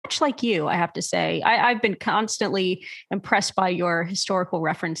much like you, I have to say. I've been constantly impressed by your historical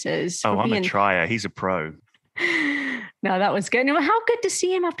references. Oh, I'm a trier. He's a pro. No, that was good. How good to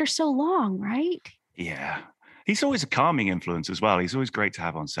see him after so long, right? Yeah. He's always a calming influence as well. He's always great to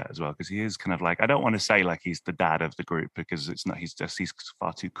have on set as well, because he is kind of like, I don't want to say like he's the dad of the group, because it's not, he's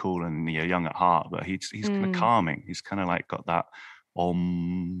far too cool and young at heart, but he's kind of calming. He's kind of like got that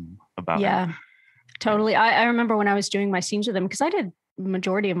about him. Totally. I remember when I was doing my scenes with him, because I did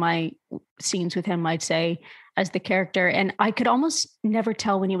majority of my scenes with him, I'd say, as the character, and I could almost never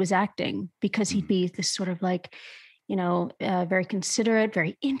tell when he was acting, because he'd be this sort of like, very considerate,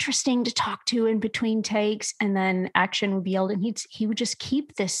 very interesting to talk to in between takes, and then action would be yelled, and he would just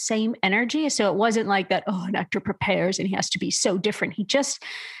keep this same energy. So it wasn't like that, oh, an actor prepares and he has to be so different. He just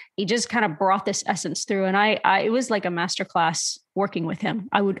kind of brought this essence through, and it was like a masterclass working with him.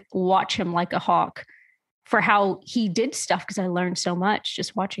 I would watch him like a hawk for how he did stuff, because I learned so much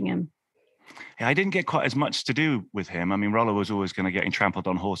just watching him. Yeah, I didn't get quite as much to do with him. I mean, Rollo was always kind of getting trampled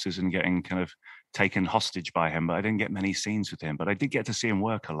on horses and getting kind of taken hostage by him, but I didn't get many scenes with him. But I did get to see him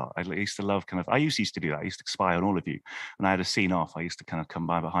work a lot. I used to love I used to do that. I used to spy on all of you. And I had a scene off, I used to kind of come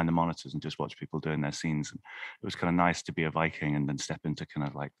by behind the monitors and just watch people doing their scenes. And it was kind of nice to be a Viking and then step into kind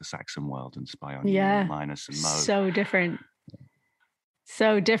of like the Saxon world and spy on you and Linus and Mo. So different.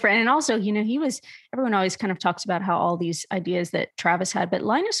 So different. And also, everyone always kind of talks about how all these ideas that Travis had, but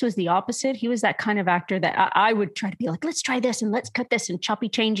Linus was the opposite. He was that kind of actor that I would try to be like, let's try this and let's cut this and choppy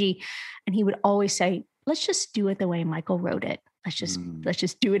changey. And he would always say, let's just do it the way Michael wrote it. Let's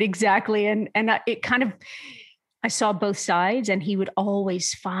just do it exactly. And it kind of, I saw both sides, and he would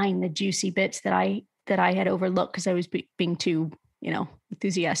always find the juicy bits that I had overlooked because I was being too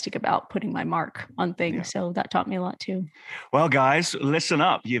enthusiastic about putting my mark on things. Yeah. So that taught me a lot too. Well, guys, listen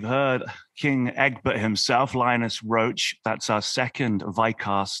up. You've heard King Egbert himself, Linus Roache. That's our second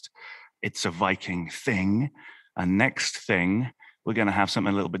Vikcast. It's a Viking thing. And next thing, we're going to have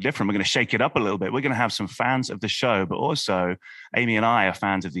something a little bit different. We're going to shake it up a little bit. We're going to have some fans of the show, but also Amy and I are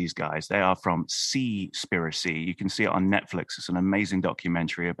fans of these guys. They are from Seaspiracy. You can see it on Netflix. It's an amazing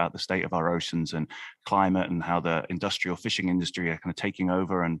documentary about the state of our oceans and climate and how the industrial fishing industry are kind of taking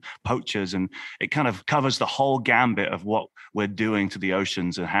over, and poachers. And it kind of covers the whole gambit of what we're doing to the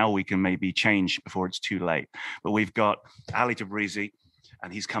oceans and how we can maybe change before it's too late. But we've got Ali Tabrizi,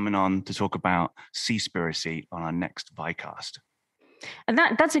 and he's coming on to talk about Seaspiracy on our next Vikcast. And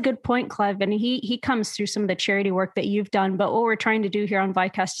that's a good point, Clive. And he comes through some of the charity work that you've done. But what we're trying to do here on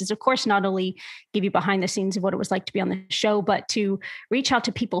Vikcast is, of course, not only give you behind the scenes of what it was like to be on the show, but to reach out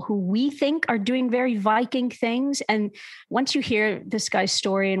to people who we think are doing very Viking things. And once you hear this guy's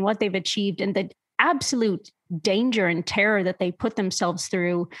story and what they've achieved and the absolute danger and terror that they put themselves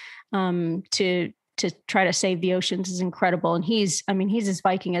through to try to save the oceans is incredible. And he's as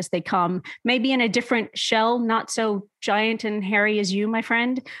Viking as they come, maybe in a different shell, not so giant and hairy as you, my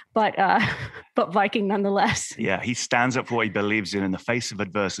friend, but Viking nonetheless. Yeah, he stands up for what he believes in the face of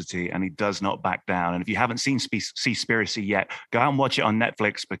adversity, and he does not back down. And if you haven't seen Seaspiracy yet, go out and watch it on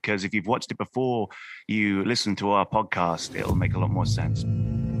Netflix, because if you've watched it before you listen to our podcast, it'll make a lot more sense.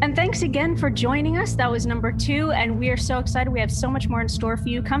 And thanks again for joining us. That was number 2. And we are so excited. We have so much more in store for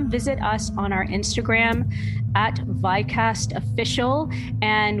you. Come visit us on our Instagram at Vikcast Official.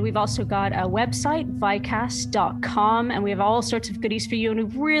 And we've also got a website, vikcast.com. And we have all sorts of goodies for you.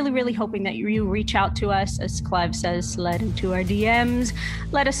 And we're really, really hoping that you reach out to us. As Clive says, slide into our DMs.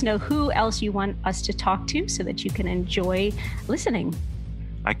 Let us know who else you want us to talk to so that you can enjoy listening.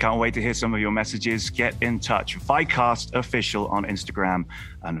 I can't wait to hear some of your messages. Get in touch. Vikcast Official on Instagram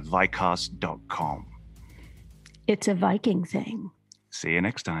and vikcast.com. It's a Viking thing. See you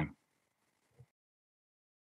next time.